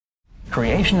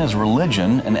Creation is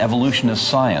religion and evolution is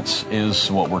science,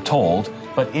 is what we're told.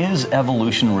 But is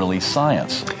evolution really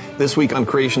science? This week on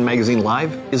Creation Magazine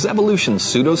Live, is evolution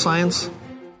pseudoscience?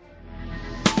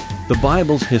 The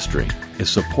Bible's history is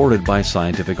supported by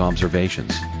scientific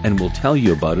observations, and we'll tell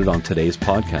you about it on today's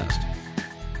podcast.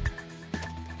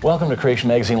 Welcome to Creation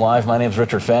Magazine Live. My name is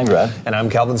Richard Fangrad. And I'm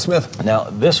Calvin Smith. Now,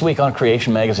 this week on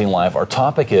Creation Magazine Live, our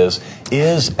topic is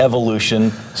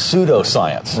evolution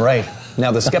pseudoscience? Right.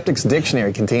 Now, the Skeptic's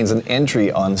Dictionary contains an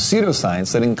entry on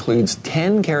pseudoscience that includes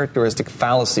 10 characteristic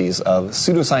fallacies of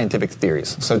pseudoscientific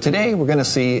theories. So today, we're going to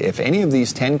see if any of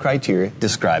these 10 criteria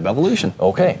describe evolution.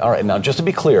 Okay, all right. Now, just to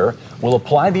be clear, we'll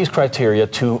apply these criteria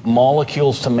to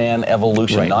molecules to man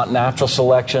evolution, right. Not natural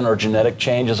selection or genetic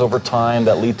changes over time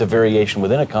that lead to variation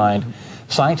within a kind.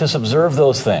 Scientists observe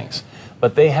those things,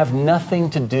 but they have nothing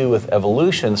to do with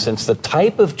evolution, since the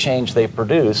type of change they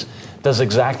produce does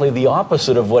exactly the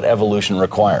opposite of what evolution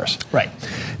requires. Right.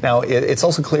 Now, it's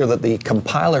also clear that the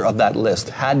compiler of that list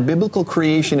had biblical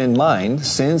creation in mind,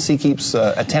 since he keeps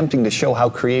attempting to show how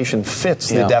creation fits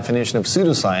the definition of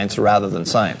pseudoscience rather than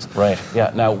science. Right.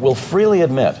 Yeah. Now, we'll freely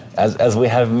admit, as we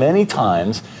have many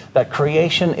times, that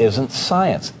creation isn't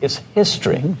science. It's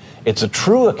history. Mm-hmm. It's a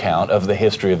true account of the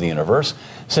history of the universe.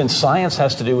 Since science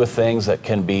has to do with things that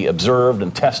can be observed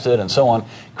and tested and so on,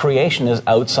 creation is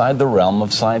outside the realm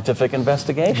of scientific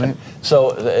investigation. Right.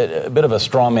 So a bit of a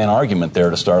straw man argument there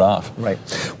to start off. Right.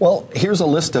 Well, here's a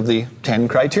list of the 10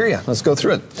 criteria. Let's go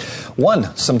through it.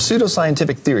 1, some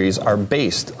pseudoscientific theories are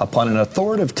based upon an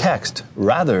authoritative text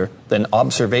rather than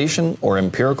observation or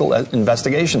empirical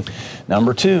investigation.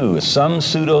 Number 2, some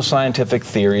pseudoscientific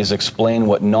theories explain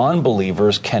what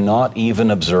non-believers cannot even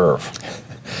observe.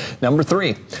 Number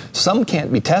 3, some can't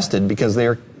be tested because they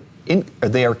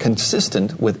are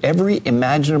consistent with every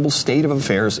imaginable state of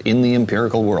affairs in the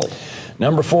empirical world.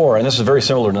 Number 4, and this is very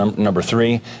similar to number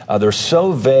 3, they're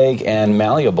so vague and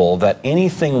malleable that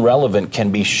anything relevant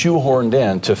can be shoehorned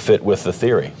in to fit with the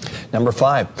theory. Number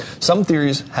 5, some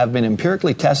theories have been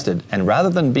empirically tested, and rather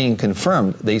than being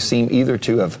confirmed, they seem either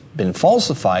to have been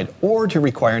falsified or to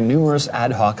require numerous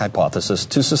ad hoc hypotheses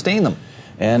to sustain them.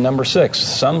 And number 6,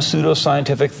 some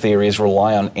pseudoscientific theories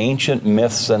rely on ancient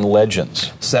myths and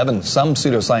legends. 7, some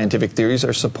pseudoscientific theories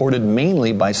are supported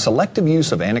mainly by selective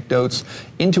use of anecdotes,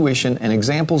 intuition, and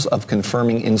examples of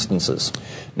confirming instances.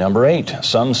 Number 8,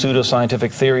 some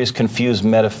pseudoscientific theories confuse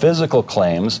metaphysical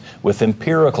claims with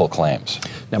empirical claims.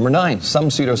 Number 9, some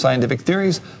pseudoscientific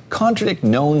theories contradict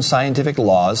known scientific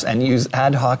laws and use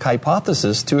ad hoc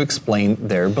hypotheses to explain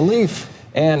their belief.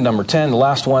 And number 10, the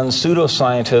last one,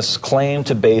 pseudoscientists claim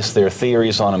to base their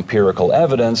theories on empirical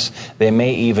evidence. They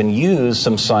may even use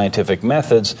some scientific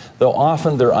methods, though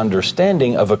often their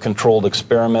understanding of a controlled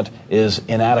experiment is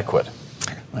inadequate.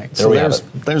 Right. So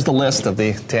there's the list of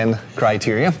the 10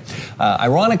 criteria.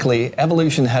 Ironically,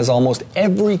 evolution has almost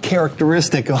every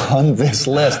characteristic on this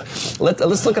list.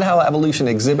 Let's look at how evolution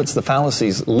exhibits the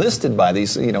fallacies listed by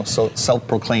these, so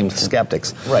self-proclaimed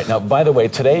skeptics. Right. Now, by the way,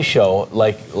 today's show,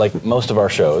 like most of our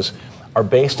shows, are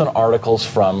based on articles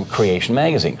from Creation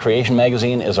Magazine. Creation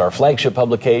Magazine is our flagship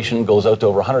publication, goes out to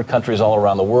over 100 countries all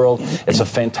around the world. It's a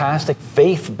fantastic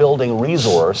faith-building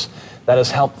resource that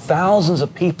has helped thousands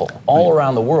of people all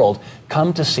around the world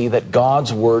come to see that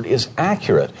God's Word is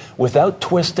accurate without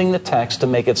twisting the text to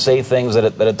make it say things that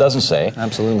it doesn't say.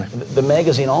 Absolutely. The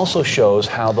magazine also shows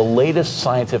how the latest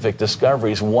scientific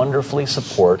discoveries wonderfully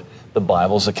support the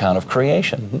Bible's account of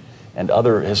creation and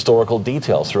other historical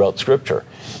details throughout Scripture.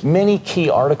 Many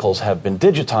key articles have been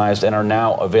digitized and are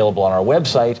now available on our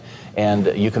website, and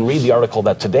you can read the article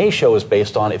that today's show is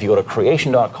based on if you go to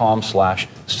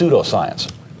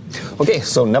creation.com/pseudoscience. Okay,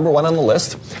 so number 1 on the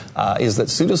list is that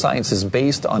pseudoscience is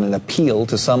based on an appeal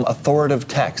to some authoritative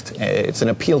text. It's an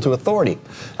appeal to authority.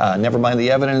 Never mind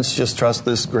the evidence, just trust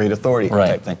this great authority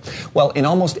type thing. Well, in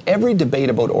almost every debate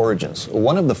about origins,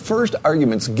 one of the first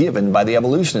arguments given by the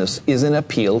evolutionists is an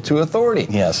appeal to authority.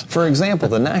 Yes. For example,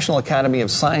 the National Academy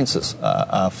of Sciences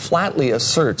flatly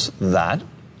asserts that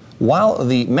while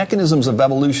the mechanisms of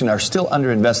evolution are still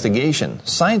under investigation,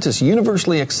 scientists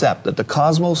universally accept that the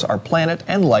cosmos, our planet,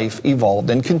 and life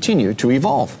evolved and continue to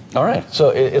evolve. All right. So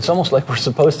it's almost like we're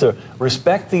supposed to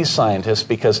respect these scientists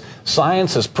because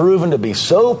science has proven to be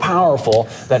so powerful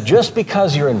that just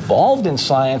because you're involved in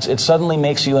science, it suddenly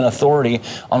makes you an authority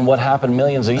on what happened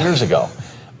millions of years ago.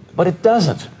 But it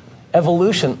doesn't.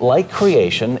 Evolution, like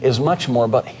creation, is much more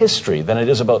about history than it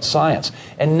is about science.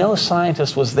 And no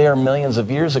scientist was there millions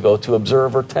of years ago to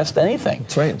observe or test anything.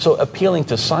 That's right. So appealing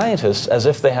to scientists as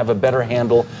if they have a better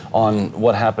handle on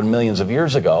what happened millions of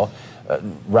years ago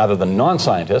rather than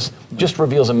non-scientists, just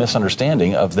reveals a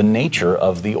misunderstanding of the nature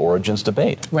of the origins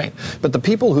debate. Right. But the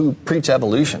people who preach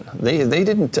evolution, they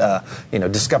didn't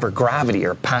discover gravity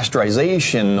or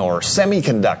pasteurization or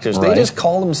semiconductors. Right. They just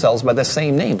call themselves by the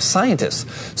same name,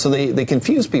 scientists. So they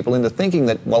confuse people into thinking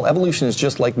that, well, evolution is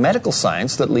just like medical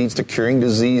science that leads to curing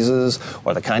diseases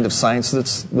or the kind of science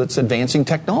that's advancing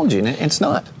technology, and it's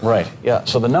not. Right. Yeah.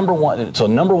 So number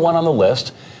one on the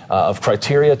list of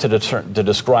criteria to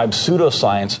describe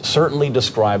pseudoscience certainly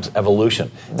describes evolution.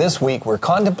 This week, we're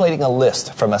contemplating a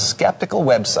list from a skeptical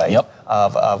website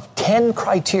of 10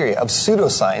 criteria of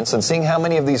pseudoscience and seeing how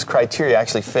many of these criteria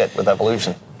actually fit with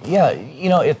evolution. Yeah,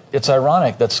 it's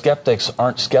ironic that skeptics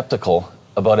aren't skeptical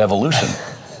about evolution.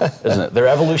 Isn't it? They're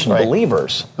evolution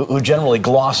believers who generally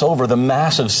gloss over the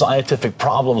massive scientific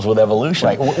problems with evolution.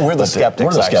 Right. We're the skeptics.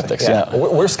 We're the skeptics, yeah.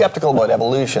 We're skeptical about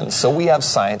evolution, so we have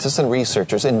scientists and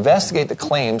researchers investigate the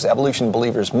claims evolution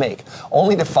believers make,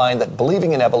 only to find that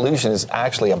believing in evolution is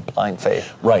actually a blind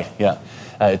faith. Right, yeah.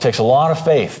 It takes a lot of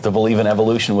faith to believe in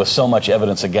evolution with so much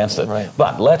evidence against it. Right.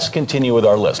 But let's continue with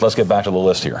our list. Let's get back to the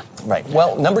list here. Right.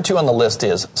 Well, number 2 on the list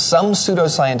is some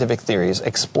pseudoscientific theories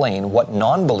explain what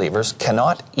non-believers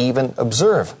cannot even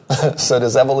observe. So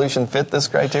does evolution fit this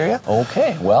criteria?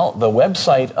 Okay. Well, the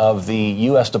website of the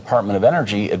U.S. Department of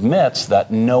Energy admits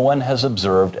that no one has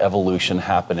observed evolution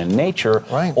happen in nature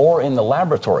or in the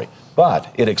laboratory.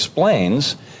 But it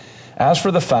explains, as for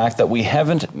the fact that we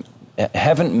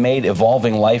haven't made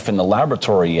evolving life in the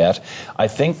laboratory yet, I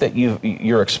think that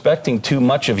you're expecting too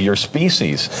much of your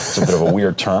species. It's a bit of a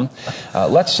weird term.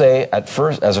 Let's say,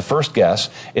 as a first guess,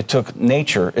 it took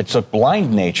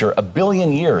blind nature 1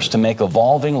 billion years to make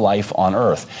evolving life on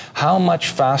Earth. How much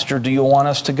faster do you want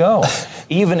us to go?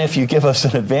 Even if you give us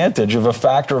an advantage of a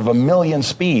factor of 1 million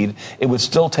speed, it would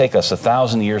still take us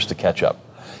 1,000 years to catch up.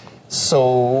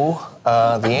 So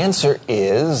the answer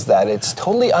is that it's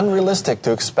totally unrealistic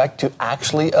to expect to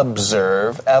actually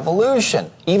observe evolution,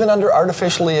 even under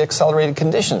artificially accelerated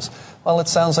conditions. Well, it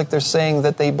sounds like they're saying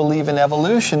that they believe in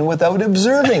evolution without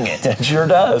observing it. It sure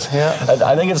does. Yeah.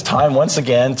 I think it's time once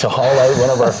again to haul out one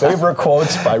of our favorite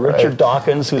quotes by Richard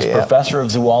Dawkins, who's professor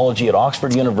of zoology at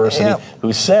Oxford University,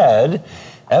 who said,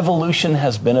 "Evolution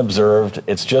has been observed.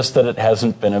 It's just that it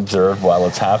hasn't been observed while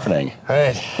it's happening."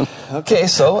 Right. Okay,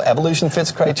 so evolution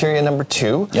fits criteria number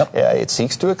 2. Yep. It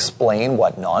seeks to explain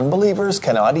what non-believers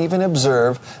cannot even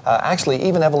observe. Actually,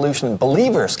 even evolution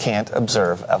believers can't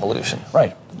observe evolution.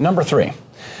 Right. Number 3.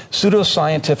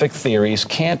 Pseudoscientific theories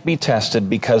can't be tested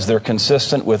because they're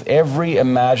consistent with every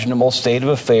imaginable state of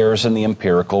affairs in the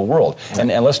empirical world. And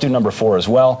let's do number 4 as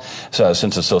well,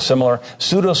 since it's so similar.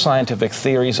 Pseudoscientific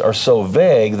theories are so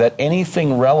vague that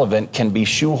anything relevant can be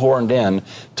shoehorned in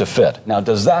to fit. Now,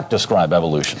 does that describe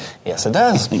evolution? Yes, it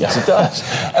does. Yes, it does.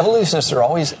 Evolutionists are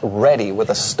always ready with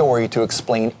a story to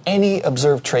explain any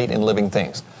observed trait in living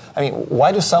things. I mean,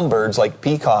 why do some birds, like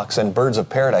peacocks and birds of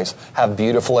paradise, have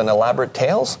beautiful and elaborate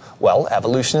tails? Well,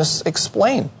 evolutionists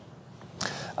explain.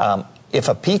 If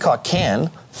a peacock can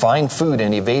find food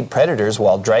and evade predators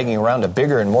while dragging around a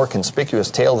bigger and more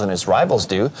conspicuous tail than his rivals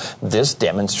do, this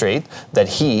demonstrates that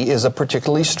he is a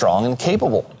particularly strong and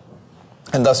capable,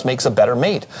 and thus makes a better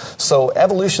mate. So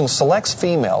evolution selects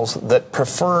females that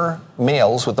prefer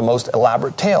males with the most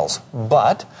elaborate tails.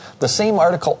 But the same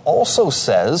article also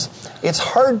says it's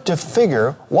hard to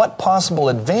figure what possible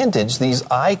advantage these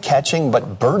eye-catching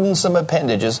but burdensome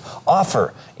appendages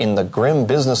offer in the grim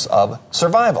business of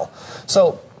survival.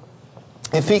 So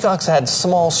if peacocks had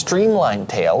small, streamlined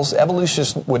tails,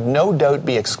 evolutionists would no doubt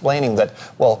be explaining that,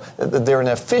 well, they're an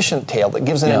efficient tail that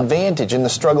gives an advantage in the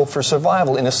struggle for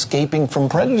survival in escaping from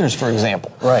predators, for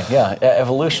example. Right, yeah.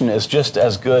 Evolution is just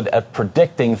as good at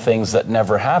predicting things that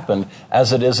never happened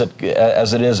as it is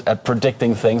at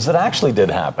predicting things that actually did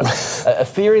happen. A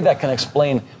theory that can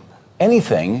explain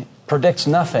anything predicts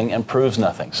nothing and proves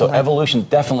nothing. So evolution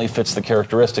definitely fits the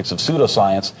characteristics of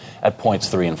pseudoscience at points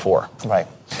 3 and 4. Right.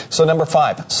 So number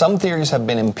 5, some theories have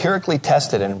been empirically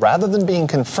tested, and rather than being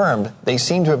confirmed, they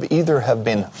seem to have either have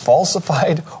been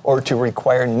falsified or to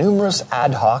require numerous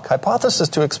ad hoc hypotheses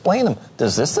to explain them.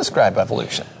 Does this describe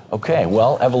evolution? Okay,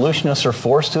 well, evolutionists are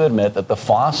forced to admit that the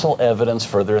fossil evidence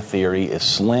for their theory is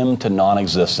slim to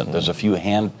non-existent. There's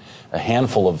a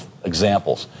handful of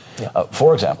examples.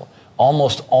 For example,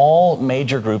 almost all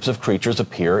major groups of creatures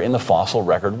appear in the fossil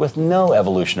record with no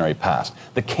evolutionary past.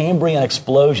 The Cambrian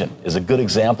explosion is a good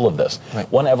example of this.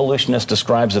 One evolutionist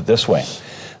describes it this way.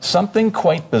 Something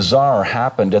quite bizarre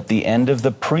happened at the end of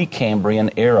the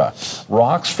Precambrian era.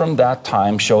 Rocks from that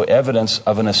time show evidence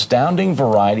of an astounding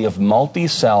variety of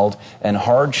multi-celled and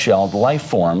hard-shelled life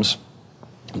forms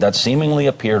that seemingly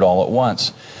appeared all at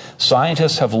once.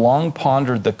 Scientists have long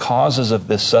pondered the causes of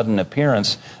this sudden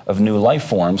appearance of new life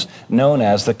forms known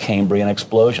as the Cambrian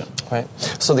explosion. Right.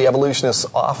 So the evolutionists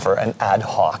offer an ad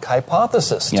hoc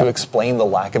hypothesis to explain the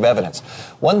lack of evidence.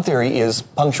 One theory is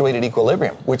punctuated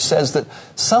equilibrium, which says that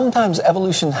sometimes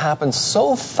evolution happens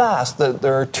so fast that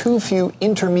there are too few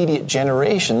intermediate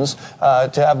generations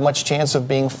to have much chance of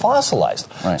being fossilized.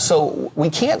 Right. So we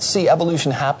can't see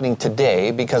evolution happening today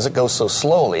because it goes so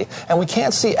slowly, and we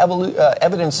can't see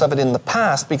evidence of it in the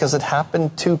past because it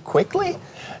happened too quickly.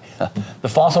 The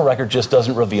fossil record just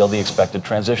doesn't reveal the expected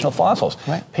transitional fossils.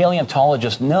 Right.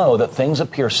 Paleontologists know that things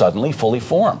appear suddenly fully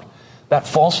formed. That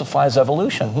falsifies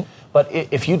evolution. But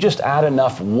if you just add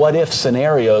enough what-if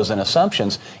scenarios and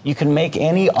assumptions, you can make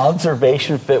any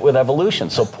observation fit with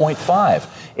evolution. So point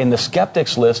 5 in the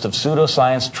skeptics list of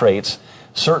pseudoscience traits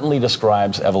certainly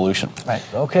describes evolution. Right.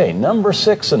 Okay, number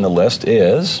 6 in the list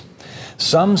is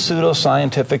some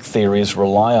pseudoscientific theories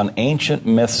rely on ancient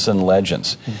myths and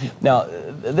legends. Now,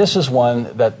 this is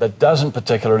one that doesn't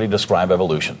particularly describe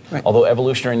evolution. Right. Although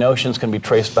evolutionary notions can be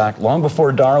traced back long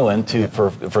before Darwin to,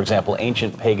 for example,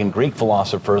 ancient pagan Greek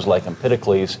philosophers like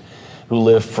Empedocles, who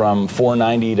lived from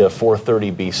 490 to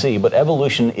 430 BC, but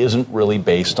evolution isn't really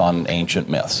based on ancient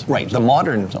myths. Right. The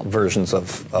modern versions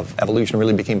of evolution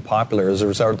really became popular as a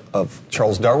result of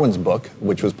Charles Darwin's book,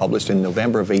 which was published in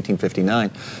November of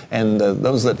 1859, and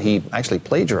those that he actually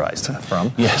plagiarized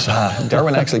from. Yes.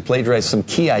 Darwin actually plagiarized some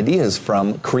key ideas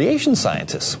from creation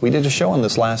scientists. We did a show on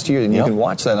this last year, and you can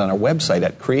watch that on our website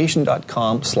at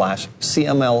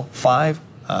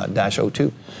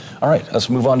creation.com/CML5-02. All right, let's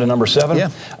move on to number 7. Yeah.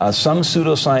 Some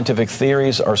pseudoscientific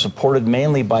theories are supported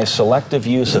mainly by selective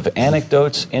use of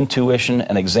anecdotes, intuition,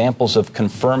 and examples of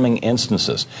confirming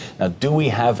instances. Now, do we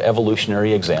have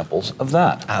evolutionary examples of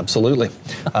that? Absolutely.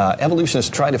 Evolutionists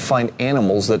try to find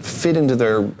animals that fit into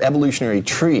their evolutionary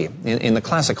tree. In the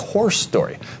classic horse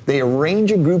story, they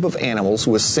arrange a group of animals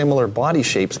with similar body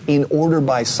shapes in order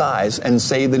by size and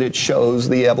say that it shows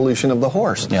the evolution of the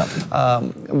horse. Yeah.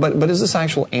 But is this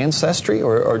actual ancestry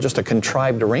or just a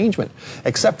contrived arrangement?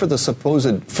 Except for the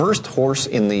supposed first horse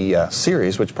in the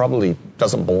series, which probably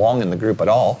doesn't belong in the group at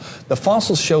all, the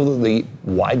fossils show that the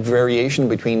wide variation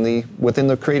within the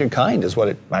created kind is what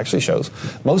it actually shows.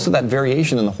 Most of that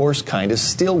variation in the horse kind is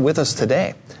still with us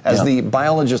today. As the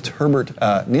biologist Herbert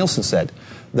Nielsen said,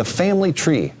 the family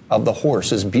tree of the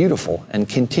horse is beautiful and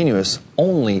continuous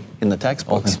only in the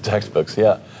textbooks. Only in the textbooks,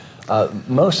 yeah.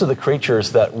 Most of the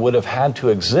creatures that would have had to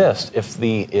exist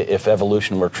if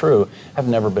evolution were true have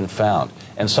never been found.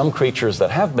 And some creatures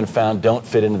that have been found don't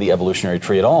fit into the evolutionary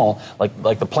tree at all,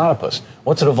 like the platypus.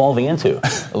 What's it evolving into?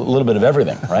 A little bit of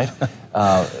everything, right?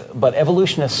 But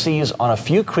evolutionists seize on a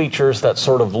few creatures that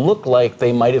sort of look like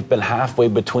they might have been halfway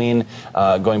between,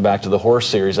 going back to the horse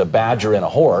series, a badger and a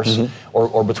horse,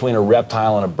 or between a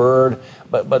reptile and a bird.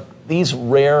 But these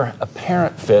rare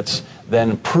apparent fits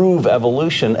then prove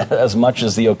evolution as much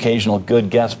as the occasional good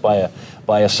guess by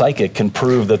a psychic can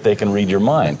prove that they can read your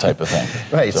mind, type of thing.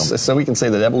 Right. So we can say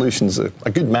that evolution's a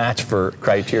good match for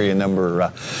criteria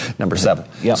number 7.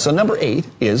 Yeah. So number 8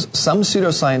 is some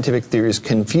pseudoscientific theories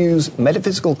confuse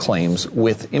metaphysical claims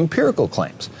with empirical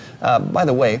claims. By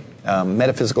the way,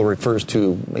 metaphysical refers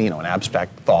to an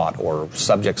abstract thought or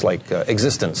subjects like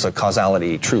existence,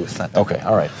 causality, truth. Okay,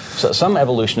 all right. So some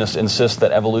evolutionists insist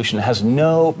that evolution has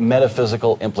no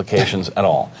metaphysical implications at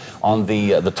all. On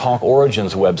the Talk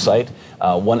Origins website,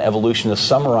 one evolutionist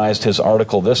summarized his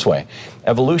article this way: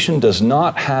 evolution does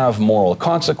not have moral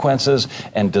consequences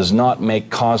and does not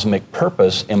make cosmic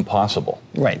purpose impossible.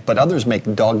 Right, but others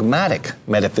make dogmatic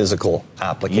metaphysical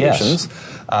applications.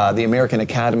 Yes. The American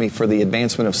Academy for the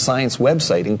Advancement of Science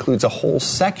website includes a whole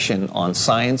section on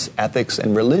science, ethics,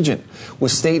 and religion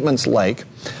with statements like,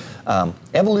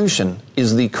 evolution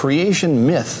is the creation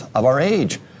myth of our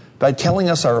age. By telling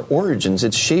us our origins,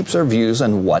 it shapes our views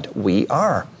on what we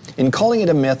are. In calling it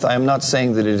a myth, I am not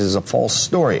saying that it is a false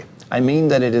story. I mean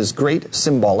that it has great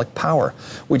symbolic power,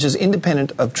 which is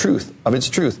independent of its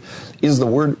truth. Is the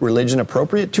word religion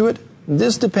appropriate to it?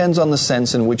 This depends on the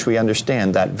sense in which we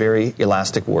understand that very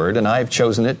elastic word, and I have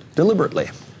chosen it deliberately.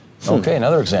 Okay,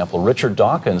 another example. Richard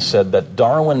Dawkins said that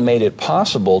Darwin made it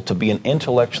possible to be an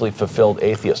intellectually fulfilled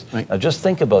atheist. Right. Now, just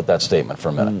think about that statement for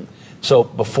a minute. So,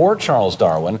 before Charles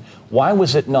Darwin, why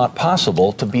was it not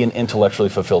possible to be an intellectually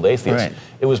fulfilled atheist? Right.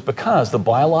 It was because the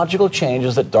biological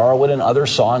changes that Darwin and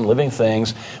others saw in living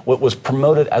things was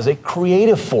promoted as a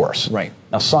creative force. Right.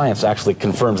 Now, science actually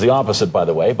confirms the opposite, by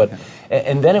the way, but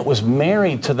And then it was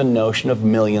married to the notion of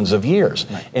millions of years.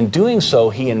 Right. In doing so,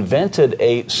 he invented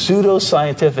a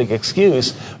pseudoscientific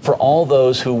excuse for all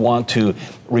those who want to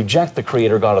reject the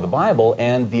Creator God of the Bible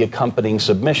and the accompanying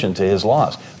submission to His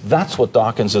laws. That's what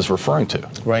Dawkins is referring to.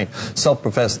 Right.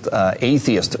 Self-professed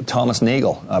atheist Thomas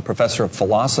Nagel, professor of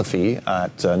philosophy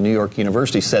at New York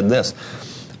University, said this: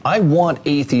 "I want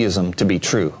atheism to be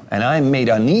true, and I am made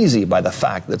uneasy by the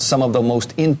fact that some of the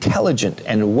most intelligent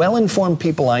and well-informed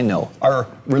people I know are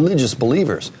religious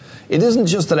believers. It isn't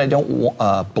just that I don't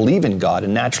believe in God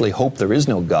and naturally hope there is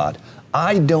no God.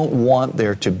 I don't want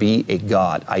there to be a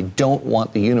God. I don't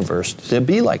want the universe to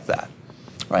be like that."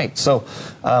 Right. So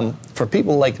for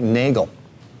people like Nagel,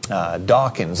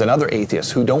 Dawkins, and other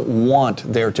atheists who don't want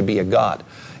there to be a God,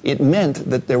 it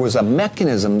meant that there was a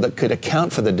mechanism that could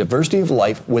account for the diversity of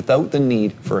life without the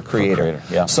need for a creator.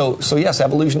 Yeah. So yes,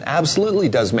 evolution absolutely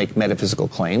does make metaphysical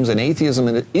claims, and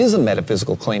atheism is a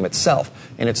metaphysical claim itself,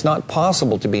 and it's not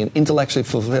possible to be an intellectually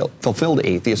fulfilled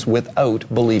atheist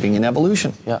without believing in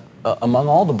evolution. Yeah. Among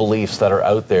all the beliefs that are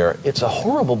out there, it's a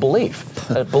horrible belief.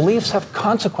 Beliefs have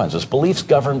consequences. Beliefs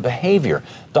govern behavior.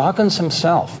 Dawkins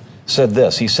himself said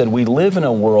this. He said, "We live in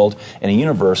a world, in a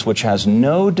universe which has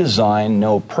no design,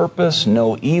 no purpose,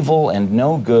 no evil, and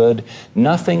no good,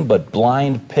 nothing but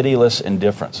blind, pitiless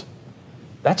indifference."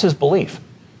 That's his belief.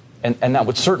 And that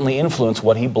would certainly influence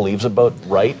what he believes about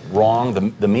right,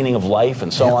 wrong, the meaning of life,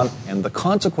 and so on. And the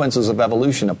consequences of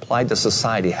evolution applied to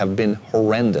society have been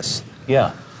horrendous.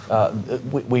 Yeah.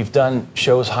 We've done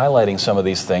shows highlighting some of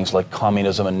these things, like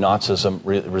communism and Nazism,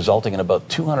 resulting in about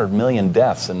 200 million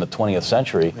deaths in the 20th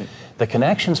century. Right. The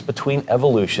connections between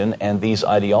evolution and these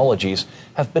ideologies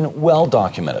have been well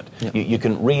documented. Yeah. You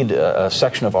can read a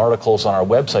section of articles on our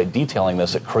website detailing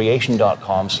this at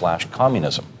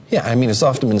creation.com/communism. Yeah, I mean, it's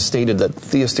often been stated that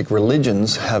theistic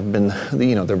religions have been,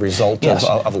 the result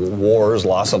of wars,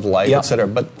 loss of life, etc.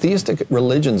 But theistic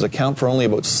religions account for only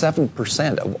about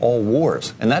 7% of all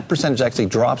wars. And that percentage actually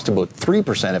drops to about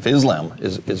 3% if Islam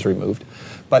is removed.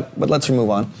 But let's move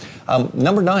on.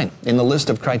 Number 9 in the list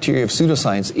of criteria of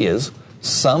pseudoscience is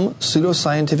some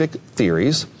pseudoscientific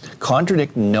theories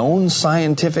contradict known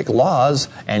scientific laws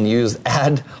and use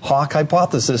ad hoc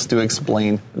hypothesis to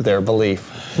explain their belief.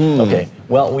 Okay.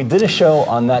 Well, we did a show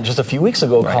on that just a few weeks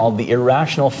ago called The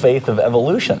Irrational Faith of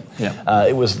Evolution. Yeah.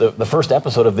 It was the first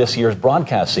episode of this year's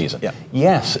broadcast season. Yeah.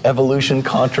 Yes, evolution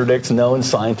contradicts known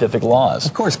scientific laws.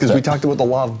 Of course, because we talked about the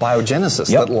law of biogenesis,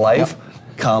 that life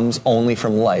comes only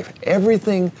from life.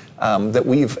 Everything that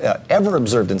we've ever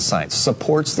observed in science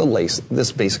supports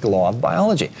this basic law of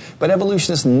biology. But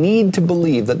evolutionists need to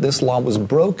believe that this law was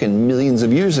broken millions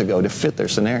of years ago to fit their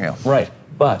scenario. Right.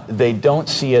 But they don't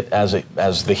see it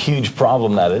as the huge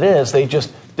problem that it is. They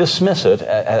just dismiss it,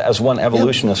 as one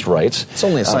evolutionist writes. It's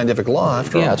only a scientific law,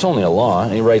 after all. Yeah, it's only a law.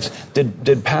 And he writes,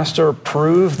 did Pasteur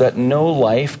prove that no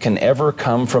life can ever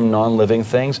come from non-living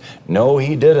things? No,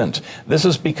 he didn't. This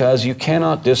is because you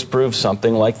cannot disprove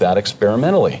something like that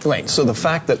experimentally. Right. So the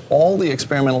fact that all the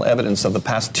experimental evidence of the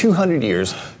past 200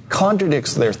 years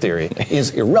contradicts their theory is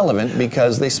irrelevant,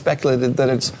 because they speculated that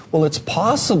it's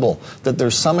possible that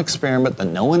there's some experiment that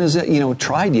no one has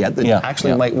tried yet that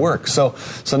actually might work. So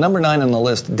number 9 on the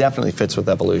list definitely fits with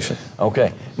evolution.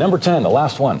 Okay. Number 10, the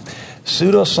last one.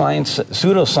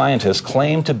 Pseudoscientists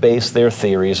claim to base their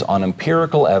theories on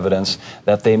empirical evidence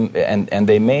that they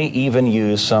may even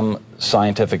use some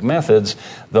scientific methods,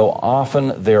 though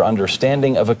often their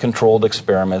understanding of a controlled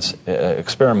experiment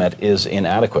is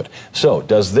inadequate. So,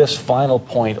 does this final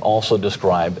point also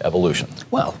describe evolution?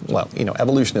 Well,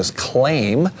 evolutionists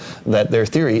claim that their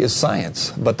theory is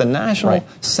science, but the National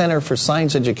Center for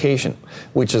Science Education,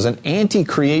 which is an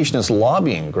anti-creationist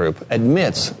lobbying group,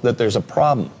 admits that there's a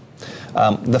problem.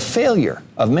 The failure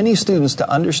of many students to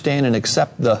understand and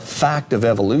accept the fact of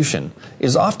evolution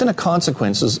is often a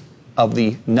consequence of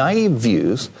the naive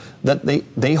views that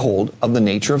they hold of the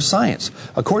nature of science.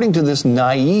 According to this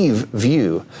naive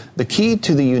view, the key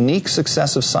to the unique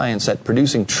success of science at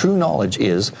producing true knowledge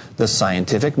is the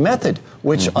scientific method,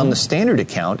 which on the standard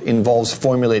account involves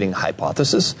formulating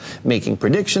hypotheses, making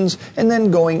predictions, and then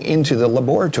going into the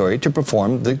laboratory to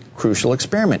perform the crucial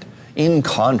experiment. In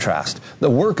contrast, the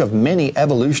work of many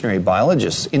evolutionary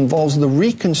biologists involves the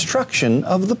reconstruction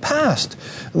of the past.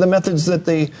 The methods that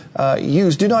they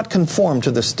use do not conform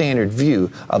to the standard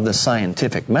view of the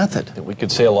scientific method. We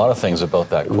could say a lot of things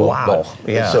about that quote. Wow.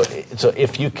 So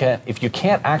if you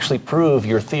can't actually prove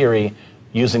your theory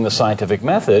using the scientific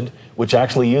method, which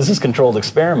actually uses controlled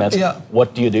experiments,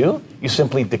 what do? You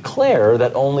simply declare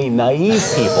that only naive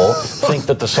people think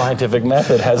that the scientific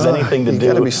method has anything to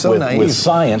do with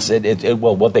science.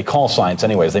 Well, what they call science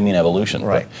anyways, they mean evolution.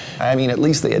 Right. But, I mean, at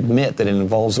least they admit that it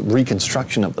involves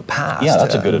reconstruction of the past. Yeah,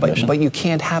 that's a good admission. But you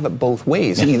can't have it both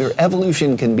ways. Either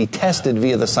evolution can be tested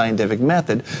via the scientific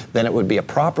method, then it would be a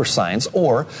proper science,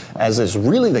 or, as is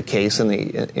really the case in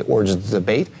the origins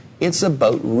debate, it's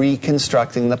about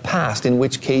reconstructing the past, in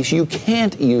which case you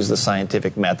can't use the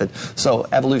scientific method. So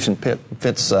evolution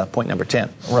fits point number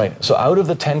 10. Right. So out of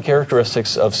the 10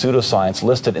 characteristics of pseudoscience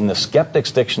listed in the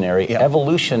Skeptics Dictionary,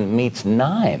 evolution meets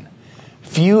 9.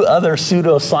 Few other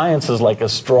pseudosciences like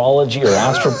astrology or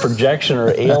astral projection or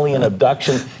alien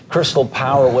abduction, crystal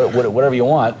power, whatever you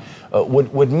want,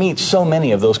 would meet so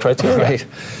many of those criteria. Right.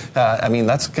 I mean,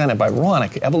 that's kind of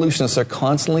ironic. Evolutionists are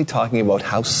constantly talking about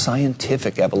how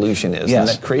scientific evolution is, and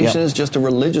that creation is just a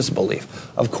religious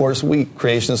belief. Of course, we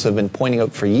creationists have been pointing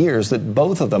out for years that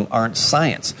both of them aren't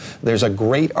science. There's a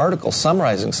great article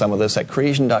summarizing some of this at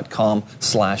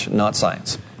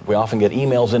creation.com/notscience. We often get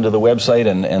emails into the website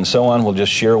and so on. We'll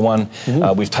just share one.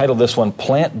 We've titled this one,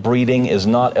 Plant Breeding is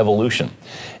Not Evolution.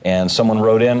 And someone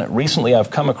wrote in, recently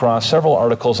I've come across several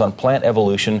articles on plant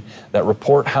evolution that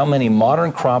report how many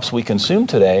modern crops we consume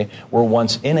today were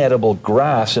once inedible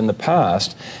grass in the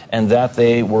past, and that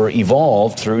they were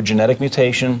evolved through genetic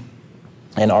mutation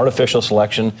and artificial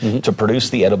selection to produce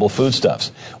the edible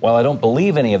foodstuffs. While I don't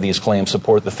believe any of these claims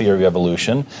support the theory of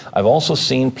evolution, I've also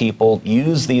seen people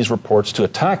use these reports to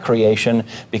attack creation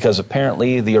because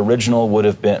apparently the original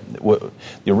world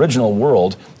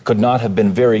could not have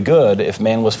been very good if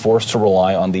man was forced to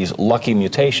rely on these lucky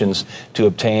mutations to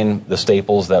obtain the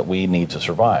staples that we need to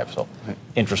survive. So,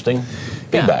 interesting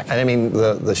feedback. Yeah. I mean,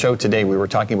 the show today, we were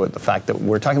talking about the fact that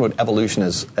we're talking about evolution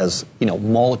as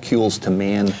molecules to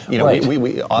man.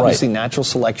 We obviously natural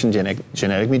selection,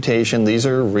 genetic mutation. These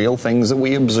are real things that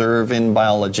we observe in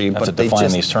biology, but they define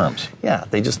these terms. Yeah,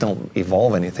 they just don't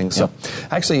evolve anything. So,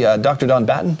 actually, Dr. Don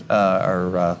Batten,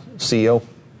 our CEO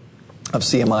of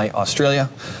CMI Australia,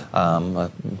 a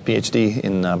PhD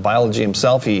in biology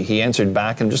himself. He answered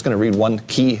back. I'm just going to read one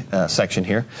key section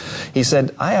here. He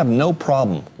said, I have no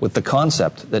problem with the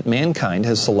concept that mankind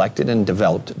has selected and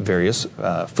developed various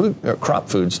crop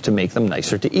foods to make them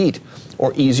nicer to eat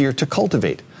or easier to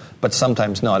cultivate, but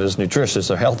sometimes not as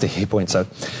nutritious or healthy, he points out.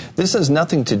 This has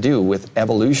nothing to do with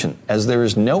evolution, as there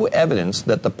is no evidence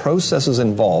that the processes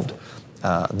involved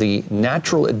the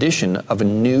natural addition of a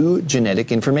new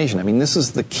genetic information. I mean, this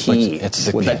is the key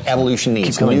that evolution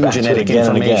needs. New genetic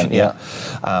information.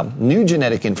 New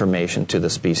genetic information to the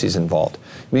species involved.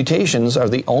 Mutations are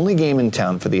the only game in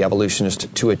town for the evolutionist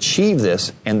to achieve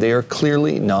this, and they are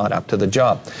clearly not up to the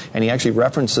job. And he actually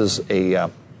references a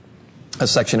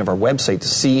section of our website to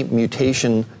see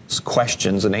mutation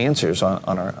questions and answers on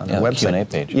our website. Q&A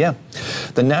page. Yeah.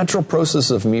 The natural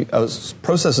processes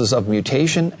of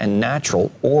mutation and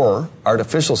natural or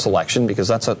artificial selection, because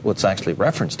that's what's actually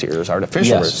referenced here is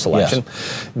artificial selection,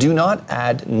 do not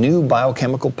add new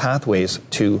biochemical pathways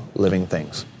to living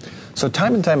things. So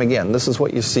time and time again, this is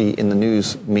what you see in the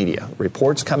news media.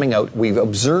 Reports coming out, we've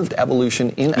observed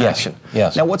evolution in action.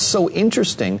 Yes. Now what's so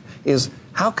interesting is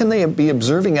how can they be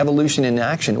observing evolution in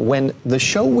action when the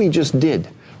show we just did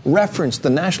referenced the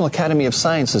National Academy of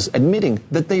Sciences admitting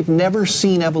that they've never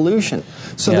seen evolution.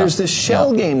 So there's this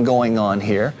shell game going on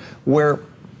here where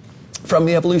from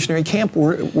the evolutionary camp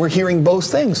we're hearing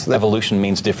both things. Evolution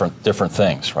means different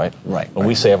things, right? Right. When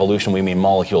we say evolution, we mean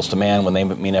molecules to man. When they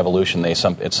mean evolution, it's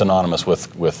synonymous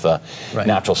with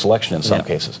natural selection in some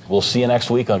cases. We'll see you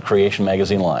next week on Creation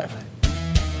Magazine Live.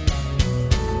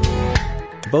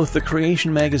 Both the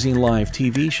Creation Magazine Live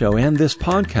TV show and this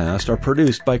podcast are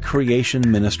produced by Creation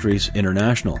Ministries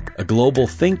International, a global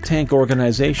think tank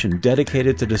organization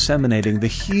dedicated to disseminating the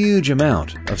huge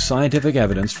amount of scientific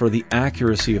evidence for the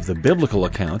accuracy of the biblical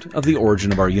account of the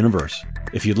origin of our universe.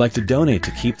 If you'd like to donate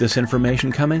to keep this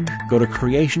information coming, go to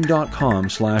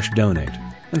creation.com/donate.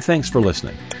 And thanks for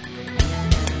listening.